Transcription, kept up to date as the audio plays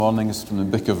Morning is from the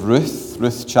book of Ruth,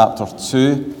 Ruth chapter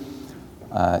 2.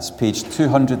 It's page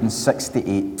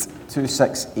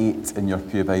 268 in your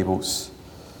Pew Bibles.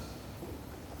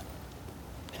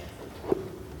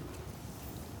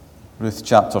 Ruth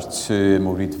chapter 2, and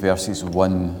we'll read verses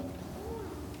 1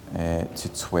 to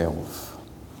 12.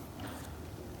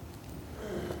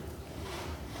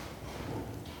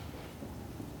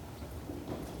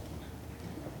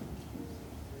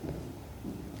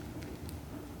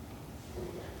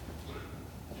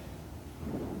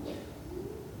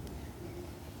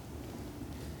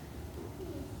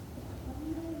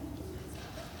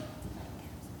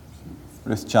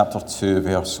 Ruth chapter 2,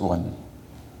 verse 1.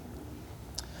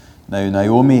 Now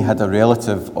Naomi had a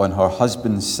relative on her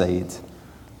husband's side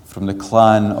from the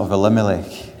clan of Elimelech,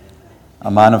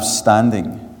 a man of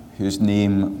standing, whose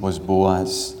name was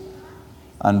Boaz.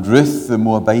 And Ruth the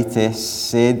Moabitess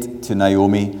said to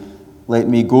Naomi, "Let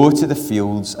me go to the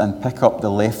fields and pick up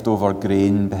the leftover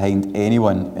grain behind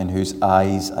anyone in whose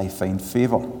eyes I find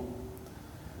favor."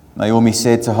 Naomi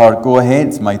said to her, "Go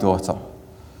ahead, my daughter."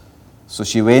 So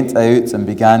she went out and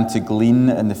began to glean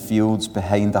in the fields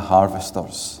behind the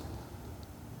harvesters.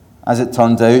 As it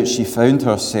turned out, she found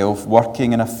herself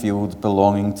working in a field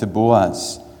belonging to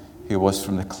Boaz, who was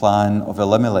from the clan of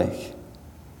Elimelech.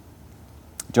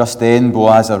 Just then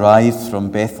Boaz arrived from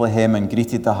Bethlehem and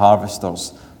greeted the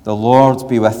harvesters. "The Lord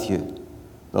be with you."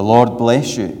 "The Lord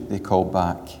bless you," they called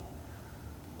back.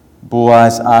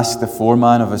 Boaz asked the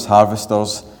foreman of his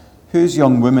harvesters, "Whose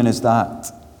young woman is that?"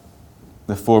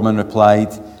 The foreman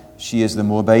replied, "She is the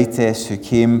Moabitess who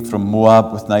came from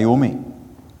Moab with Naomi."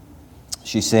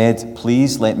 She said,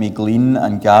 "Please let me glean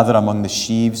and gather among the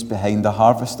sheaves behind the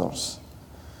harvesters."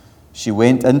 She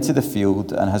went into the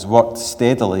field and has worked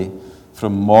steadily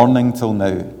from morning till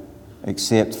now,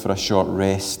 except for a short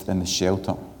rest in the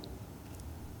shelter.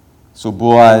 So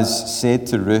Boaz said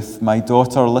to Ruth, "My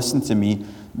daughter, listen to me.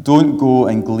 Don't go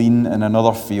and glean in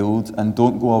another field, and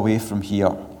don't go away from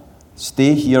here.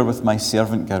 Stay here with my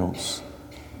servant girls.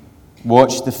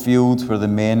 Watch the field where the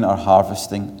men are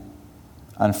harvesting,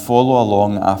 and follow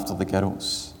along after the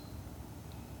girls.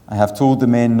 I have told the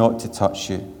men not to touch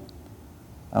you,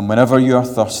 and whenever you are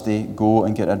thirsty, go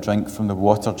and get a drink from the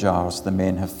water jars the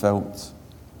men have filled."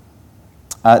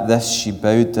 At this she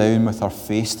bowed down with her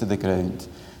face to the ground.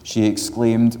 She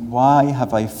exclaimed, "Why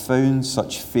have I found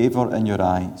such favor in your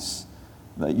eyes,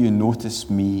 that you notice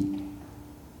me,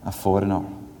 a foreigner?"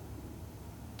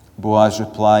 Boaz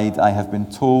replied, "I have been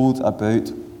told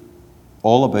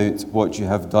all about what you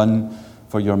have done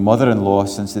for your mother-in-law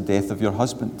since the death of your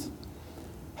husband,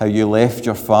 how you left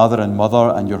your father and mother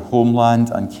and your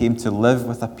homeland and came to live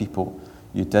with a people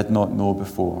you did not know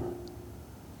before.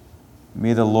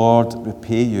 May the Lord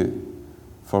repay you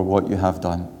for what you have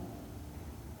done.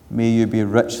 May you be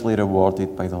richly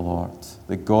rewarded by the Lord,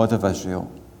 the God of Israel,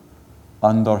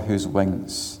 under whose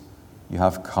wings you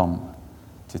have come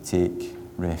to take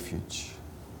refuge."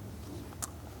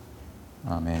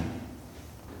 Amen.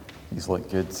 These look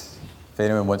good. If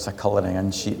anyone wants a colouring in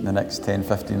sheet in the next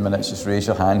 10-15 minutes, just raise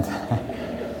your hand.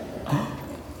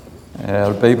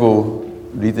 Our Bible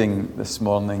reading this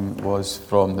morning was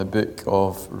from the book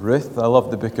of Ruth. I love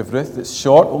the book of Ruth. It's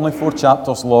short, only 4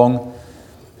 chapters long,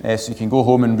 so you can go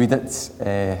home and read it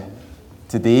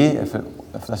today if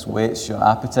this whets your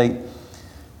appetite.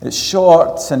 It's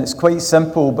short and it's quite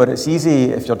simple, but it's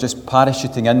easy if you're just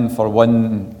parachuting in for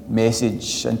one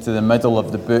message into the middle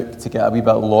of the book to get a wee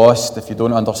bit lost if you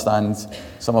don't understand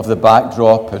some of the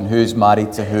backdrop and who's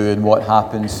married to who and what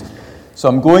happens. So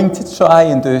I'm going to try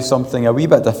and do something a wee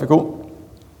bit difficult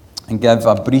and give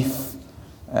a brief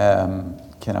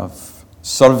kind of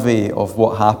survey of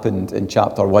what happened in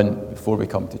chapter 1 before we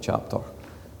come to chapter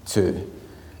 2.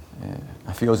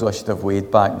 I feel as though I should have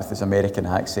weighed back with this American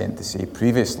accent to say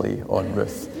previously on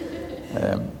Ruth.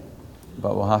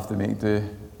 But we'll have to make do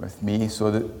with me. So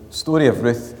the story of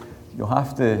Ruth, you'll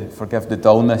have to forgive the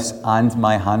dullness and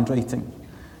my handwriting.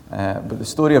 But the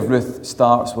story of Ruth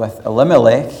starts with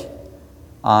Elimelech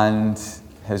and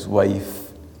his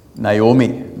wife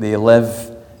Naomi. They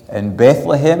live in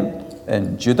Bethlehem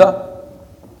in Judah.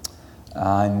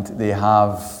 And they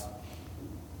have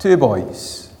 2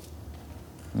 boys,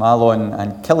 Mahlon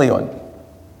and Chilion.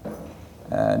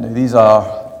 Now these are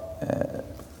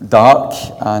dark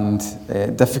and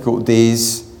difficult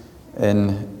days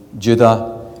in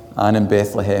Judah and in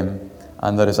Bethlehem,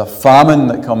 and there is a famine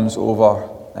that comes over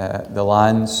the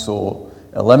land. So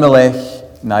Elimelech,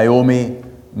 Naomi,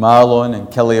 Mahlon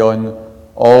and Chilion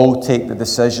all take the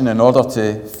decision, in order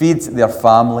to feed their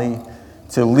family,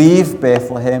 to leave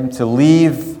Bethlehem, to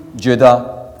leave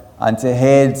Judah, and to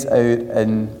head out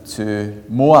into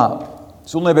Moab.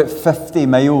 It's only about 50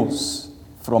 miles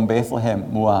from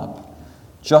Bethlehem, Moab.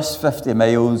 Just 50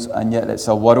 miles, and yet it's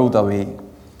a world away.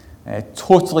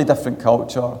 Totally different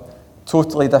culture,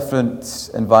 totally different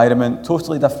environment,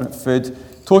 totally different food,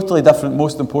 totally different,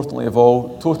 most importantly of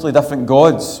all, totally different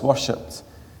gods worshipped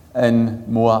in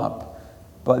Moab.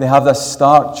 But they have this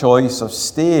stark choice of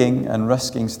staying and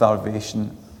risking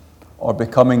starvation or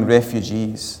becoming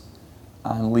refugees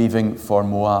and leaving for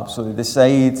Moab. So they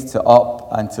decide to up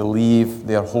and to leave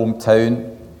their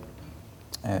hometown,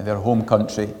 their home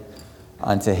country,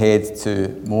 and to head to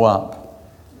Moab.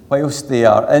 Whilst they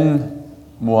are in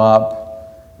Moab,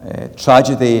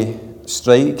 tragedy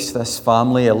strikes this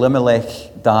family.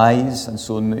 Elimelech dies, and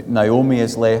so Naomi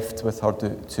is left with her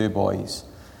two boys,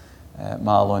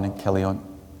 Mahlon and Chilion.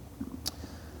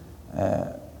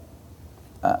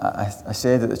 I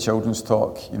said at the children's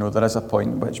talk, there is a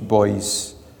point at which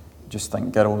boys just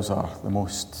think girls are the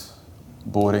most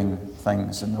boring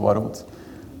things in the world.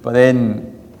 But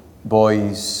then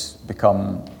boys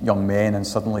become young men, and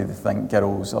suddenly they think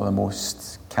girls are the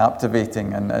most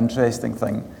captivating and interesting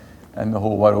thing in the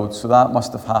whole world. So that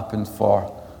must have happened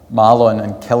for Mahlon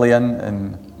and Chilion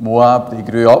in Moab. They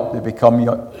grew up, they become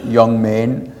young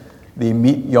men, they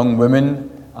meet young women,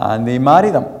 and they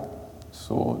marry them.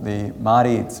 So they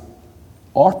married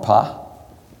Orpah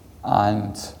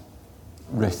and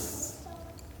Ruth.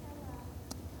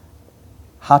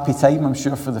 Happy time, I'm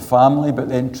sure, for the family, but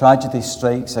then tragedy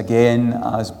strikes again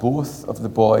as both of the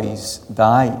boys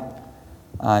die.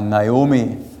 And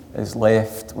Naomi is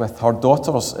left with her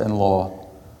daughters-in-law,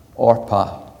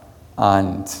 Orpah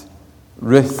and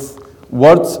Ruth.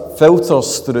 Word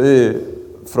filters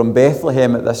through from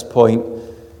Bethlehem at this point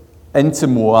into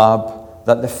Moab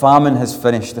that the famine has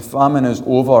finished. The famine is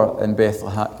over in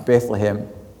Bethlehem.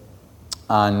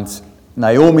 And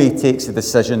Naomi takes the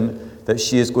decision that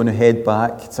she is going to head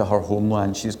back to her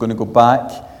homeland. She's going to go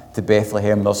back to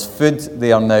Bethlehem. There's food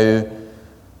there now.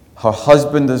 Her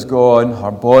husband is gone.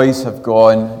 Her boys have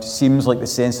gone. It seems like the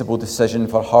sensible decision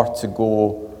for her to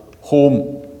go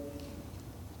home.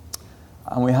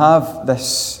 And we have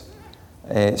this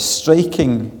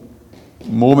striking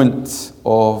moment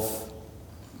of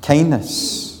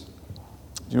kindness.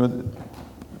 The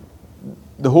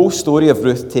whole story of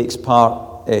Ruth takes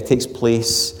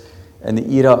place in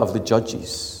the era of the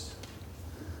Judges.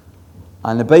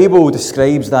 And the Bible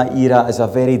describes that era as a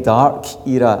very dark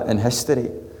era in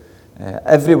history.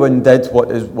 Everyone did what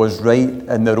was right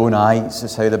in their own eyes,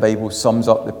 is how the Bible sums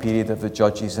up the period of the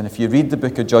Judges. And if you read the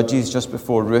book of Judges just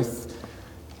before Ruth,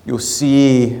 you'll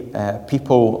see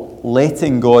people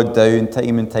letting God down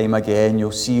time and time again.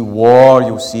 You'll see war,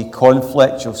 you'll see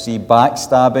conflict, you'll see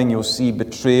backstabbing, you'll see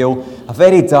betrayal. A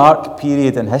very dark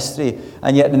period in history.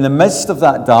 And yet in the midst of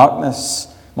that darkness,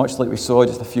 much like we saw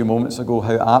just a few moments ago,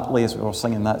 how aptly as we were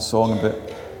singing that song about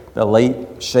the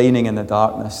light shining in the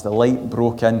darkness, the light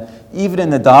broke in. Even in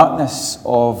the darkness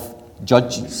of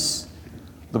Judges,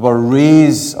 there were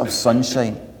rays of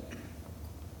sunshine.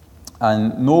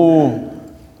 And no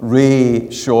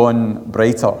ray shone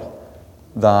brighter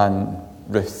than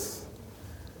Ruth.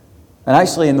 And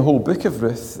actually in the whole book of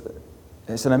Ruth,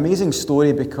 it's an amazing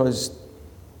story because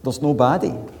there's no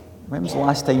baddie. When was the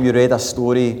last time you read a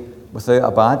story without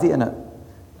a baddie in it?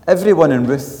 Everyone in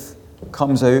Ruth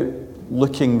comes out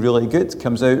looking really good,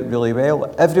 comes out really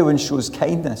well. Everyone shows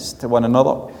kindness to one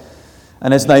another.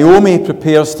 And as Naomi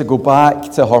prepares to go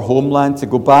back to her homeland, to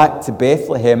go back to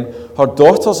Bethlehem, her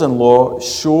daughters-in-law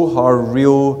show her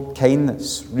real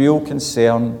kindness, real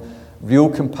concern, real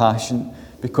compassion,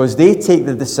 because they take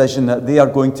the decision that they are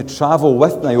going to travel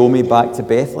with Naomi back to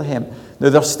Bethlehem. Now,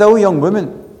 they're still young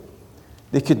women.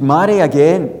 They could marry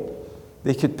again.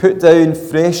 They could put down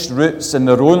fresh roots in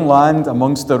their own land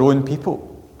amongst their own people.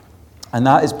 And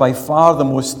that is by far the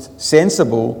most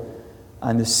sensible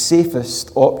and the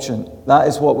safest option. That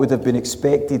is what would have been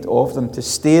expected of them, to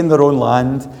stay in their own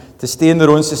land, to stay in their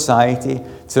own society,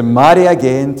 to marry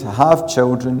again, to have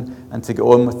children, and to get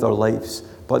on with their lives.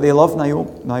 But they love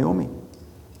Naomi,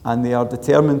 and they are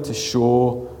determined to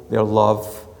show their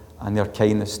love and their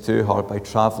kindness to her by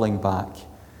travelling back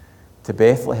to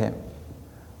Bethlehem.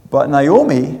 But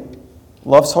Naomi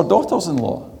loves her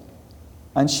daughters-in-law,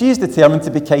 and she is determined to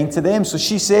be kind to them. So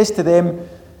she says to them,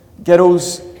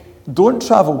 girls, don't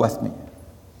travel with me.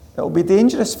 It'll be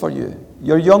dangerous for you.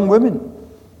 You're young women.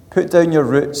 Put down your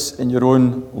roots in your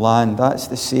own land. That's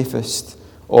the safest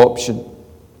option.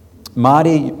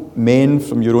 Marry men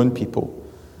from your own people.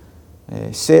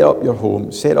 Set up your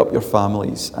home, set up your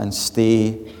families, and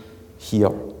stay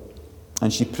here.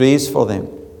 And she prays for them.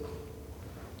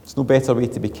 There's no better way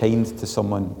to be kind to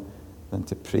someone than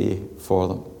to pray for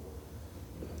them.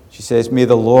 She says, may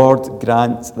the Lord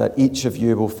grant that each of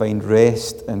you will find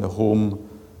rest in the home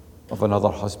of another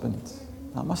husband.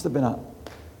 That must have been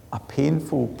a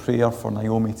painful prayer for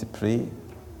Naomi to pray.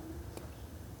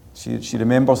 She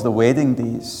remembers the wedding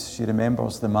days. She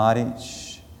remembers the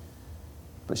marriage.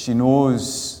 But she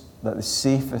knows that the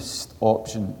safest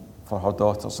option for her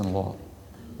daughters-in-law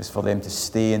is for them to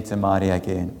stay and to marry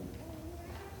again.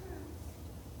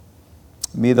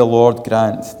 May the Lord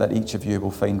grant that each of you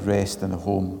will find rest in the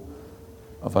home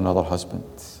of another husband.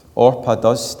 Orpah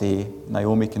does stay.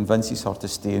 Naomi convinces her to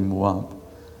stay in Moab.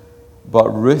 But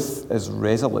Ruth is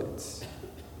resolute.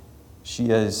 She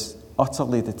is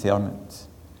utterly determined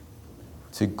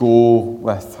to go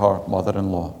with her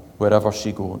mother-in-law wherever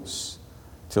she goes,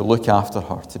 to look after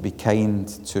her, to be kind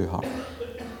to her.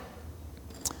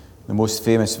 The most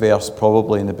famous verse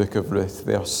probably in the book of Ruth,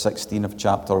 verse 16 of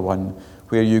chapter 1,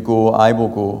 where you go, I will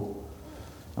go,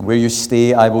 and where you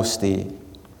stay, I will stay.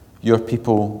 Your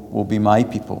people will be my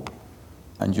people,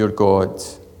 and your God,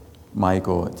 my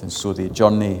God. And so they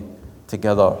journey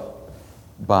together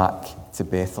back to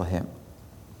Bethlehem.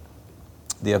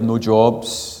 They have no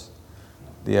jobs,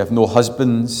 they have no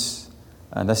husbands,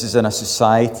 and this is in a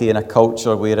society, in a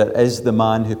culture where it is the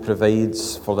man who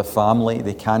provides for the family.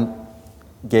 They can't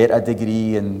get a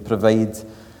degree and provide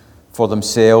for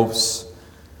themselves.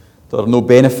 There are no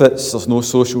benefits, there's no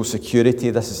social security.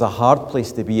 This is a hard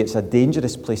place to be, it's a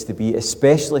dangerous place to be,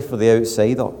 especially for the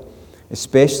outsider,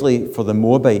 especially for the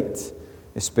Moabite,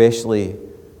 especially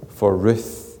for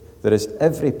Ruth. There is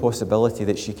every possibility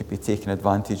that she could be taken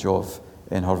advantage of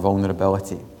in her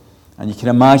vulnerability. And you can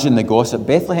imagine the gossip.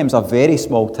 Bethlehem's a very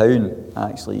small town,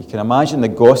 actually. You can imagine the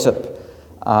gossip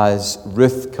as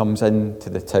Ruth comes into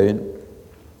the town.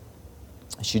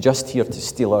 Is she just here to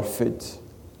steal our food?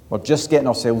 We're just getting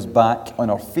ourselves back on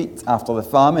our feet after the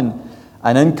famine,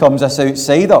 and in comes this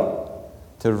outsider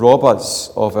to rob us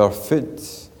of our food.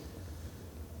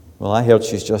 Well, I heard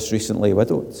she's just recently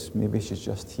widowed. Maybe she's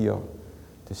just here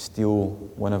to steal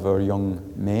one of our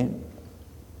young men.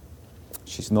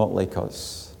 She's not like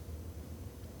us,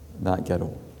 that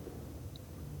girl.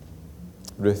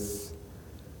 Ruth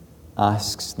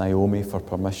asks Naomi for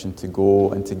permission to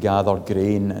go and to gather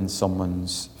grain in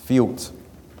someone's field.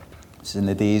 It's in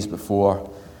the days before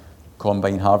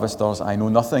combine harvesters. I know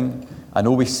nothing. I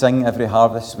know we sing every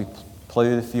harvest. We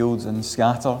plough the fields and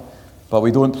scatter. But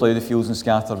we don't plough the fields and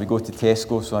scatter. We go to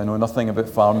Tesco, so I know nothing about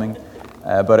farming.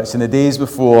 But it's in the days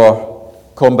before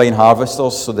combine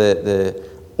harvesters. So the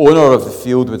owner of the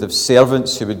field would have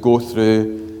servants who would go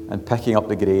through and picking up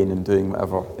the grain and doing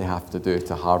whatever they have to do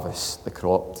to harvest the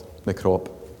crop.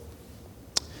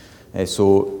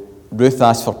 So Ruth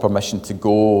asked for permission to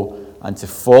go and to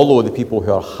follow the people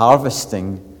who are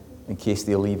harvesting in case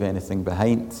they leave anything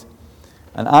behind.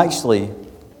 And actually,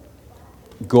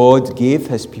 God gave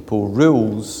his people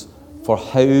rules for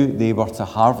how they were to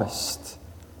harvest.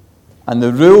 And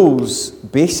the rules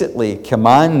basically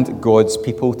command God's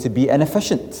people to be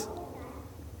inefficient.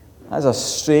 That's a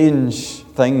strange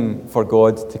thing for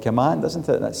God to command, isn't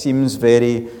it? That seems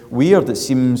very weird. It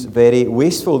seems very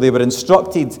wasteful. They were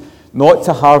instructed not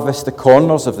to harvest the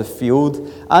corners of the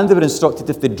field, and they were instructed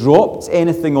if they dropped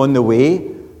anything on the way,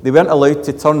 they weren't allowed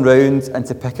to turn round and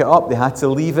to pick it up. They had to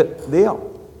leave it there.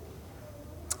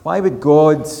 Why would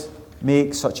God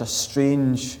make such a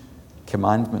strange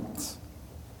commandment?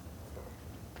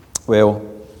 Well,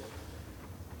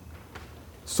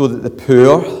 so that the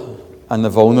poor and the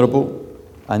vulnerable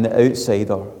and the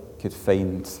outsider could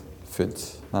find food.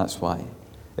 That's why.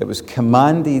 It was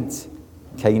commanded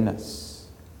kindness.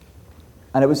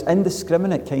 And it was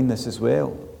indiscriminate kindness as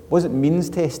well. It wasn't means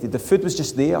tested. The food was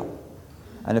just there.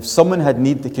 And if someone had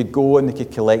need, they could go and they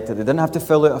could collect it. They didn't have to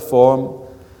fill out a form.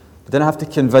 They didn't have to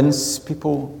convince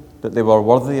people that they were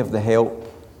worthy of the help.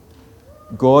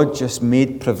 God just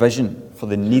made provision for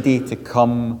the needy to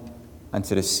come and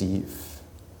to receive.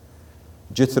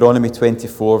 Deuteronomy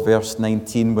 24, verse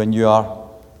 19, when you are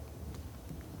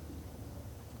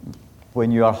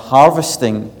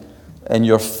harvesting in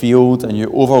your field and you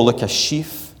overlook a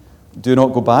sheaf, do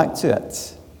not go back to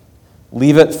it.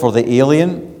 Leave it for the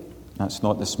alien. That's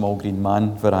not the small green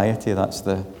man variety, that's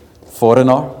the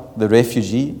foreigner, the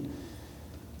refugee.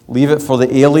 Leave it for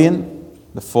the alien,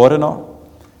 the foreigner,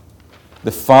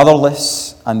 the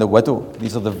fatherless, and the widow.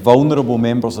 These are the vulnerable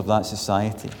members of that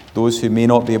society, those who may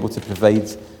not be able to provide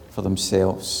for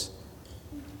themselves.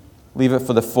 Leave it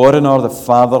for the foreigner, the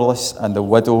fatherless, and the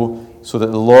widow, so that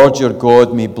the Lord your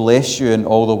God may bless you in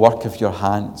all the work of your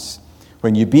hands.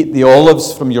 When you beat the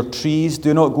olives from your trees,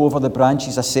 do not go over the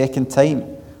branches a second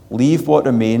time. Leave what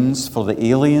remains for the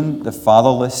alien, the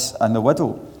fatherless, and the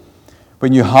widow.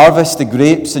 When you harvest the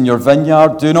grapes in your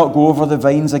vineyard, do not go over the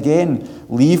vines again.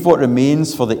 Leave what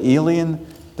remains for the alien,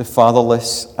 the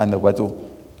fatherless, and the widow.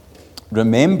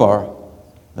 Remember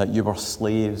that you were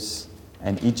slaves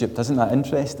in Egypt. Isn't that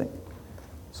interesting?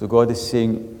 So God is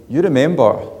saying, you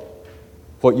remember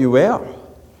what you were.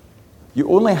 You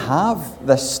only have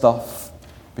this stuff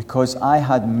because I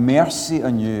had mercy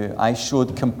on you. I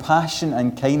showed compassion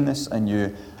and kindness on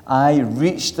you. I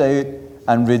reached out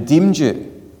and redeemed you.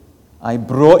 I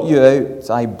brought you out.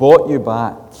 I bought you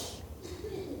back.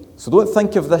 So don't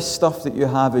think of this stuff that you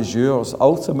have as yours.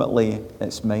 Ultimately,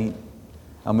 it's mine.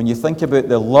 And when you think about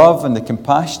the love and the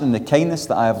compassion and the kindness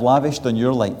that I have lavished on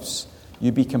your lives,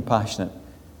 you be compassionate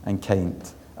and kind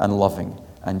and loving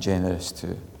and generous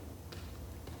too.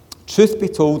 Truth be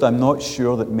told, I'm not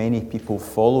sure that many people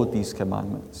followed these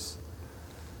commandments.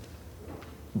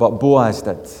 But Boaz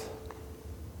did.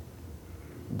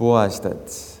 Boaz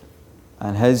did.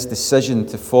 And his decision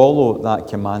to follow that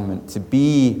commandment, to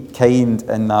be kind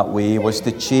in that way, was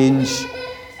to change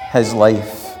his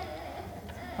life.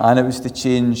 And it was to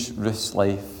change Ruth's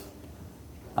life.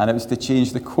 And it was to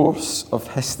change the course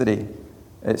of history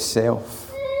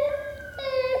itself.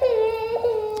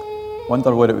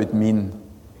 Wonder what it would mean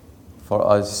for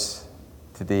us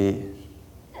today.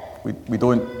 We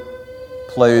don't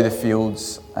plough the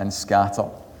fields and scatter.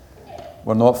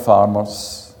 We're not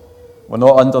farmers. We're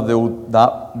not under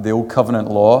the old covenant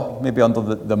law, maybe under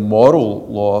the moral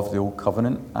law of the old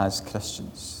covenant as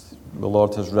Christians. The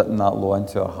Lord has written that law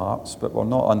into our hearts, but we're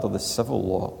not under the civil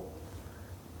law.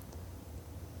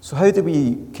 So how do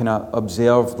we kind of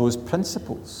observe those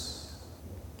principles?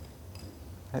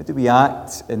 How do we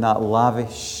act in that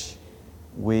lavish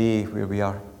way where we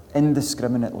are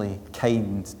indiscriminately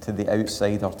kind to the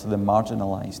outsider, to the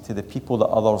marginalized, to the people that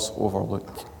others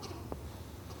overlook?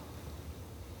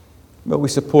 Well, we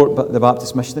support the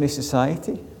Baptist Missionary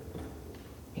Society.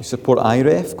 We support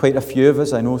IREF. Quite a few of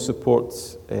us, I know, support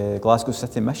Glasgow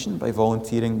City Mission by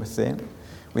volunteering with them.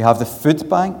 We have the food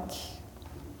bank.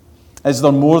 Is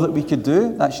there more that we could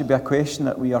do? That should be a question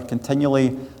that we are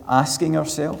continually asking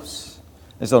ourselves.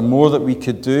 Is there more that we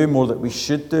could do, more that we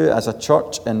should do as a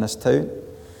church in this town?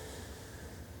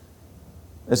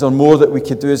 Is there more that we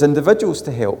could do as individuals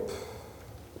to help?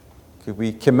 Could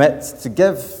we commit to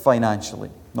give financially?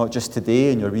 Not just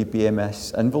today in your wee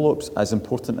BMS envelopes, as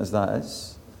important as that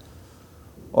is.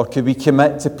 Or could we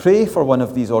commit to pray for one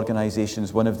of these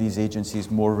organisations, one of these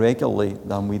agencies more regularly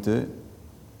than we do?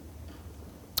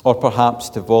 Or perhaps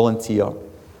to volunteer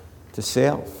to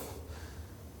serve?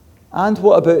 And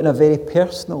what about on a very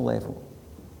personal level?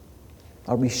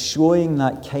 Are we showing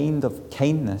that kind of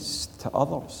kindness to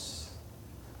others?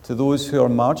 To those who are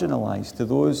marginalised, to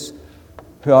those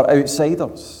who are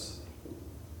outsiders?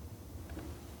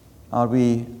 Are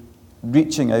we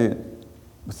reaching out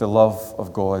with the love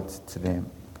of God to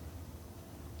them?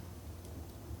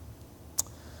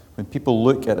 When people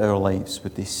look at our lives,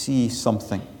 would they see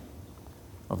something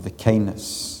of the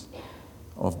kindness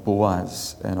of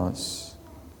Boaz in us?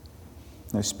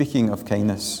 Now, speaking of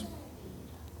kindness,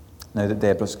 now that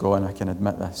Deborah's gone, I can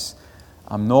admit this.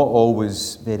 I'm not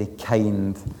always very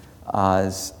kind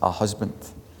as a husband.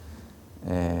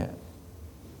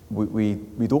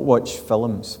 We don't watch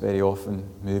films very often,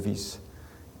 movies.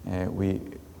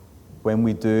 When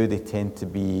we do, they tend to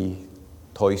be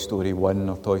Toy Story 1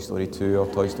 or Toy Story 2 or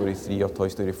Toy Story 3 or Toy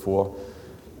Story 4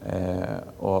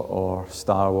 or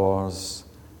Star Wars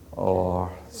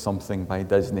or something by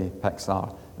Disney,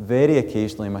 Pixar. Very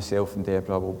occasionally myself and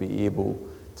Deborah will be able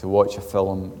to watch a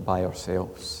film by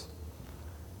ourselves.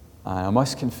 And I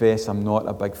must confess I'm not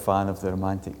a big fan of the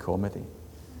romantic comedy.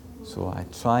 So I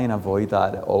try and avoid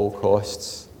that at all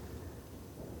costs.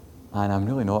 And I'm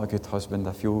really not a good husband,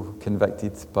 I feel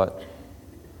convicted. But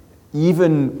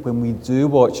even when we do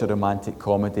watch a romantic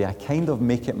comedy, I kind of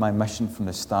make it my mission from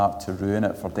the start to ruin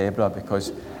it for Deborah,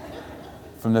 because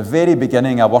from the very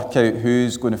beginning I work out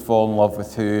who's going to fall in love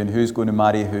with who and who's going to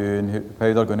marry who and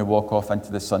how they're going to walk off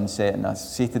into the sunset. And I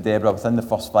say to Deborah within the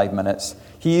first 5 minutes,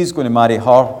 he's going to marry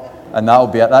her. And that'll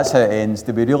be it. That's how it ends.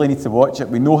 Do we really need to watch it?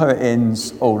 We know how it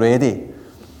ends already.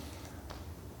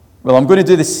 Well, I'm going to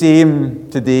do the same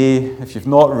today. If you've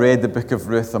not read the book of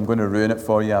Ruth, I'm going to ruin it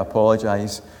for you. I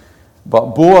apologise.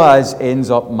 But Boaz ends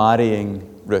up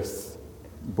marrying Ruth.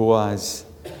 Boaz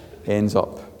ends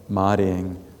up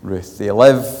marrying Ruth. They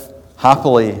live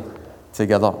happily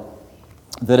together.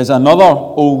 There is another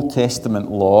Old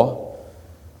Testament law.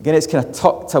 Again, it's kind of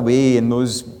tucked away in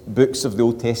those books of the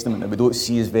Old Testament that we don't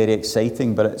see as very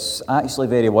exciting, but it's actually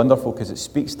very wonderful because it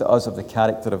speaks to us of the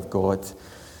character of God.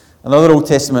 Another Old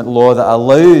Testament law that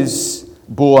allows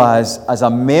Boaz, as a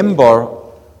member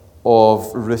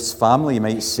of Ruth's family, you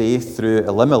might say, through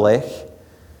Elimelech,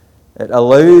 it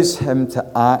allows him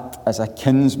to act as a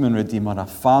kinsman redeemer, a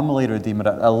family redeemer.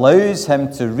 It allows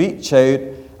him to reach out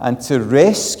and to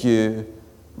rescue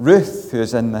Ruth, who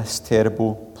is in this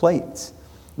terrible plight.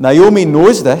 Naomi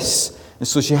knows this, and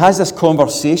so she has this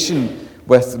conversation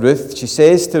with Ruth. She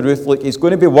says to Ruth, look, he's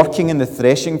going to be working in the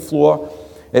threshing floor.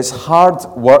 It's hard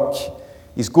work.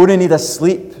 He's going to need a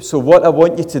sleep. So what I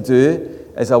want you to do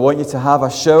is I want you to have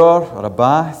a shower or a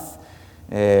bath,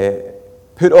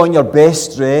 put on your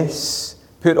best dress,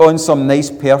 put on some nice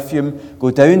perfume,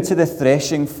 go down to the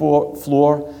threshing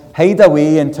floor, hide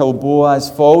away until Boaz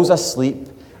falls asleep,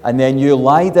 and then you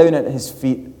lie down at his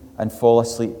feet and fall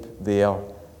asleep there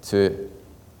too.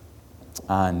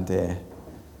 And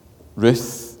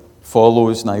Ruth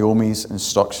follows Naomi's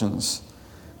instructions.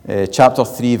 Chapter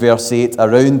 3, verse 8,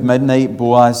 around midnight,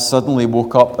 Boaz suddenly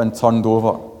woke up and turned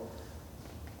over.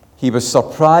 He was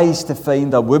surprised to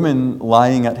find a woman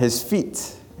lying at his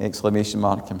feet! Exclamation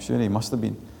mark. I'm sure he must have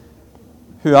been.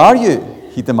 Who are you?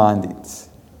 He demanded.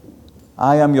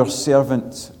 I am your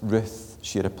servant, Ruth,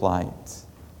 she replied.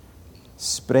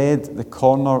 Spread the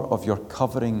corner of your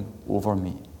covering over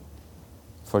me,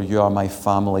 for you are my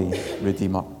family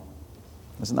redeemer.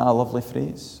 Isn't that a lovely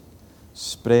phrase?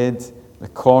 Spread the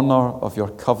corner of your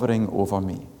covering over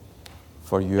me,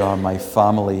 for you are my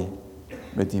family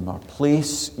redeemer.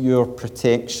 Place your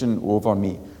protection over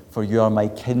me, for you are my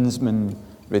kinsman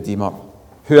redeemer.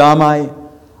 Who am I?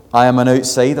 I am an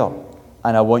outsider,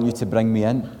 and I want you to bring me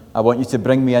in. I want you to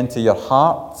bring me into your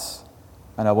heart,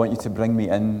 and I want you to bring me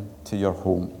into your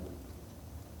home.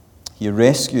 He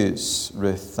rescues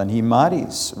Ruth, and he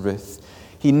marries Ruth.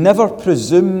 He never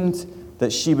presumed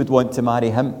that she would want to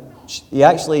marry him. He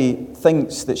actually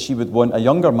thinks that she would want a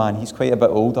younger man. He's quite a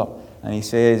bit older, and he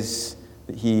says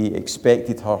that he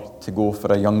expected her to go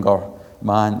for a younger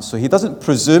man. So he doesn't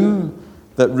presume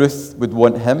that Ruth would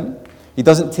want him. He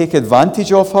doesn't take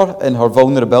advantage of her in her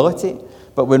vulnerability.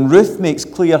 But when Ruth makes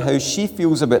clear how she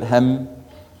feels about him,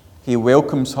 he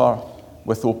welcomes her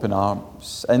with open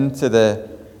arms into the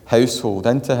household,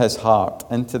 into his heart,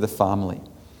 into the family.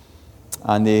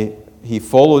 And he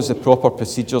follows the proper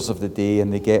procedures of the day,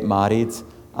 and they get married,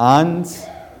 and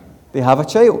they have a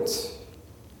child.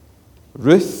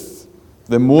 Ruth,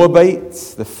 the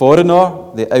Moabite, the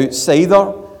foreigner, the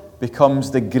outsider,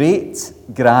 becomes the great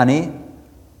granny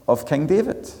of King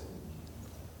David.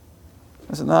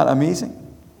 Isn't that amazing?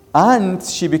 And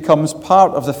she becomes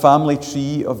part of the family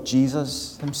tree of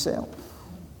Jesus himself.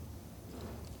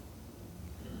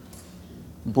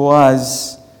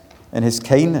 Boaz, in his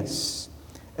kindness,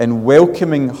 in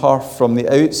welcoming her from the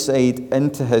outside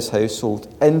into his household,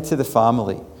 into the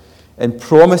family, in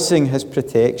promising his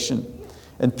protection,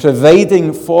 in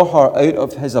providing for her out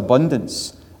of his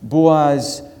abundance,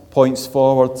 Boaz points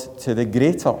forward to the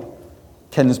greater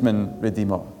kinsman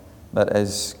redeemer that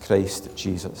is Christ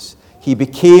Jesus. He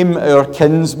became our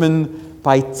kinsman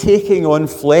by taking on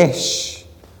flesh.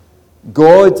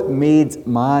 God made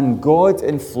man, God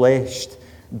enfleshed,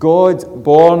 God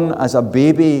born as a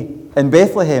baby in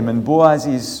Bethlehem, in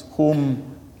Boaz's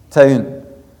hometown.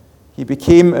 He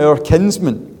became our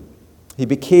kinsman. He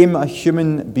became a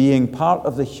human being, part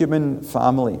of the human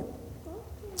family.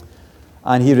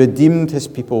 And he redeemed his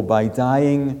people by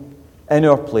dying in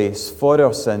our place for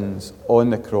our sins on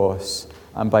the cross,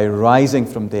 and by rising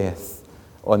from death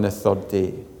on the third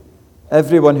day.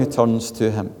 Everyone who turns to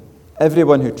him,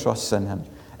 everyone who trusts in him,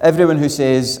 everyone who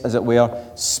says, as it were,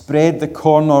 spread the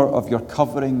corner of your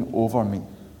covering over me.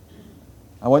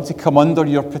 I want to come under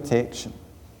your protection.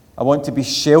 I want to be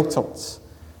sheltered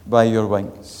by your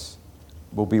wings.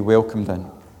 Will be welcomed in.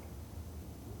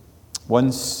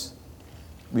 Once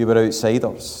we were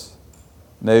outsiders.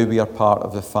 Now we are part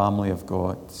of the family of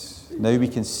God. Now we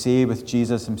can say with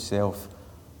Jesus himself,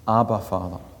 Abba,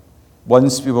 Father.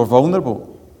 Once we were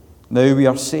vulnerable. Now we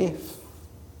are safe.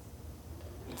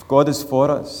 If God is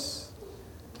for us,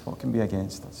 what can be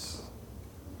against us?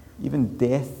 Even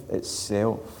death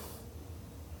itself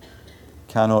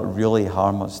cannot really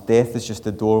harm us. Death is just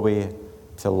a doorway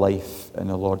to life in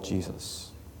the Lord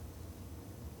Jesus.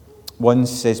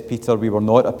 Once, says Peter, we were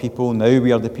not a people, now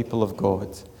we are the people of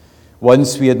God.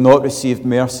 Once we had not received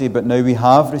mercy, but now we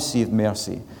have received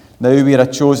mercy. Now we are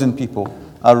a chosen people,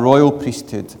 a royal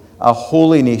priesthood, a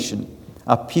holy nation,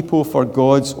 a people for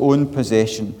God's own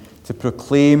possession, to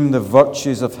proclaim the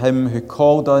virtues of him who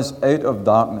called us out of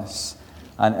darkness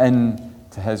and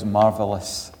into his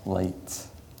marvelous light.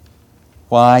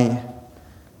 Why?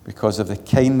 Because of the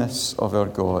kindness of our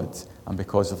God and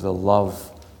because of the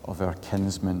love of our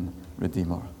kinsman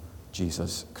Redeemer,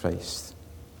 Jesus Christ.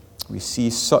 We see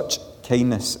such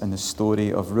kindness in the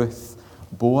story of Ruth.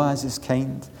 Boaz is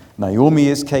kind, Naomi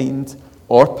is kind,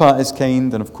 Orpah is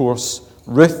kind, and of course,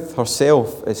 Ruth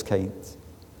herself is kind.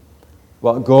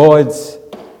 But God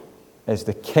is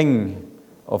the King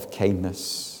of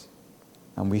kindness,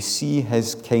 and we see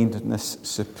his kindness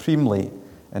supremely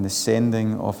in the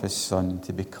sending of his Son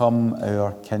to become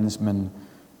our kinsman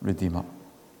redeemer.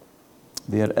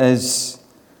 There is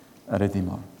a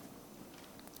Redeemer,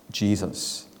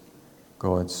 Jesus,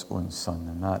 God's own Son,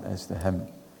 and that is the hymn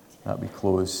that we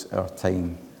close our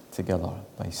time together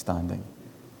by standing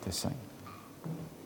to sing.